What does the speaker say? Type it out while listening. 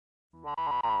Are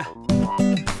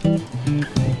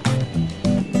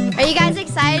you guys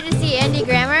excited to see Andy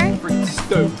Grammer? Pretty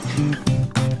stoked.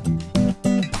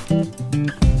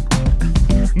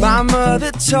 My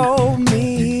mother told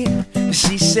me,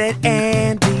 she said,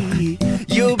 Andy,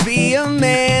 you'll be a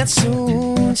man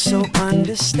soon, so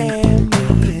understand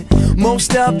me.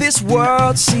 Most of this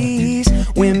world sees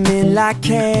women like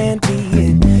candy,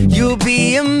 and you'll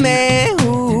be a man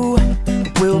who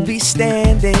will be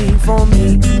standing for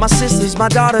me. My sisters, my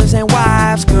daughters and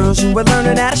wives, girls who are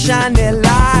learning how to shine their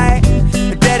light.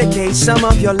 Dedicate some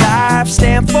of your life,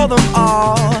 stand for them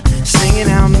all, singing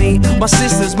out me. My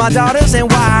sisters, my daughters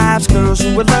and wives, girls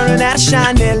who are learning how to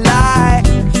shine their light.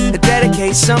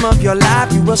 Dedicate some of your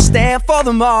life, you will stand for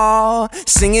them all,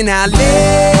 singing out, ladies,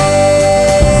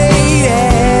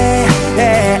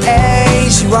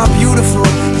 you are beautiful,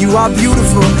 you are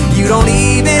beautiful, you don't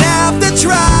even have to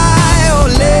try. Oh,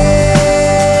 ladies,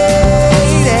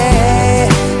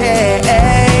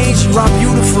 you are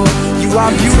beautiful, you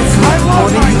are beautiful, more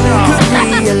than you could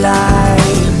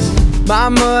realize. My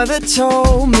mother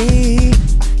told me,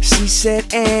 she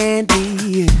said,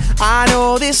 Andy, I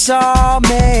know this all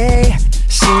may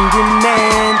seem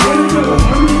demanding,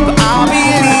 but I'll be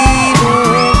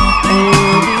leaving and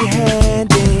will be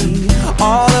handing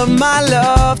all of my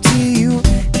love to you.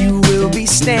 You will be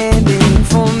standing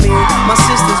for me. My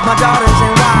sisters, my daughters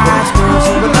and wives, girls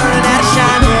who are learning how to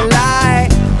shine their light.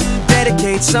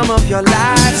 Dedicate some of your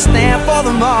life, stand for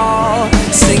them all,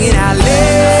 singing out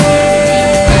loud.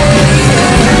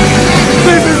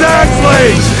 This is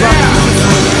Ashley!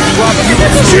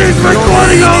 She's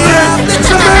recording all this!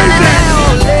 It's amazing!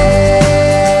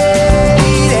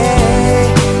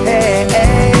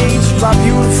 You are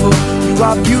beautiful, you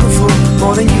are beautiful,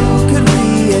 more than you could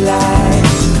realize.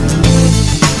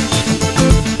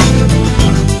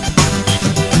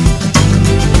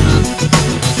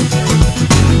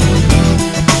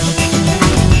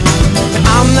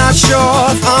 I'm not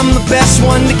sure if I'm the best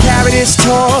one to carry this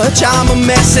torch. I'm a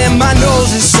mess and my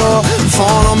nose is sore,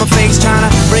 falling on my face trying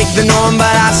to break the norm,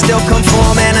 but I still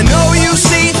conform. And I know you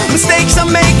see mistakes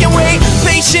I'm making, wait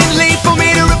patiently for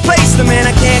me to replace them. And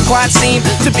I can't quite seem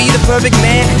to be the perfect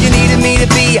man you needed me to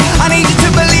be. I need you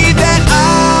to believe that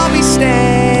I'll be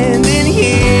standing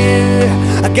here.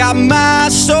 I got my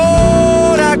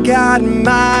sword, I got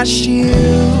my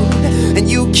shield, and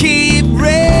you keep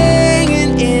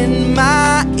ringing in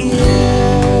my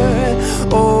ear.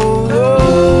 Oh,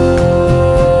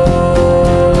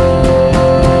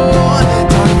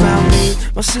 talk about me,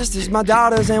 my sisters, my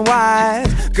daughters and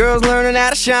wives, girls learning how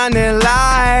to shine their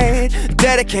light.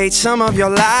 Dedicate some of your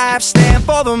life, stand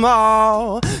for them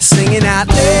all, singing out,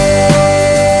 ladies,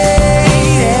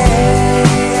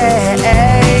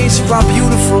 you are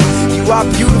beautiful, you are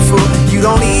beautiful, you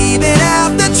don't even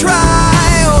have to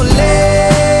try. Oh, ladies,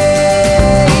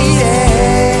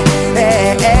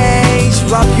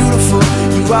 you are beautiful,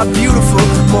 you are beautiful,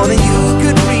 more than you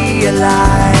could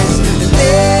realize.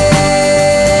 Ladies,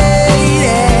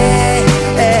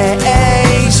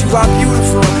 you are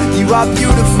beautiful, you are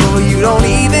beautiful, you don't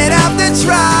even have to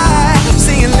try.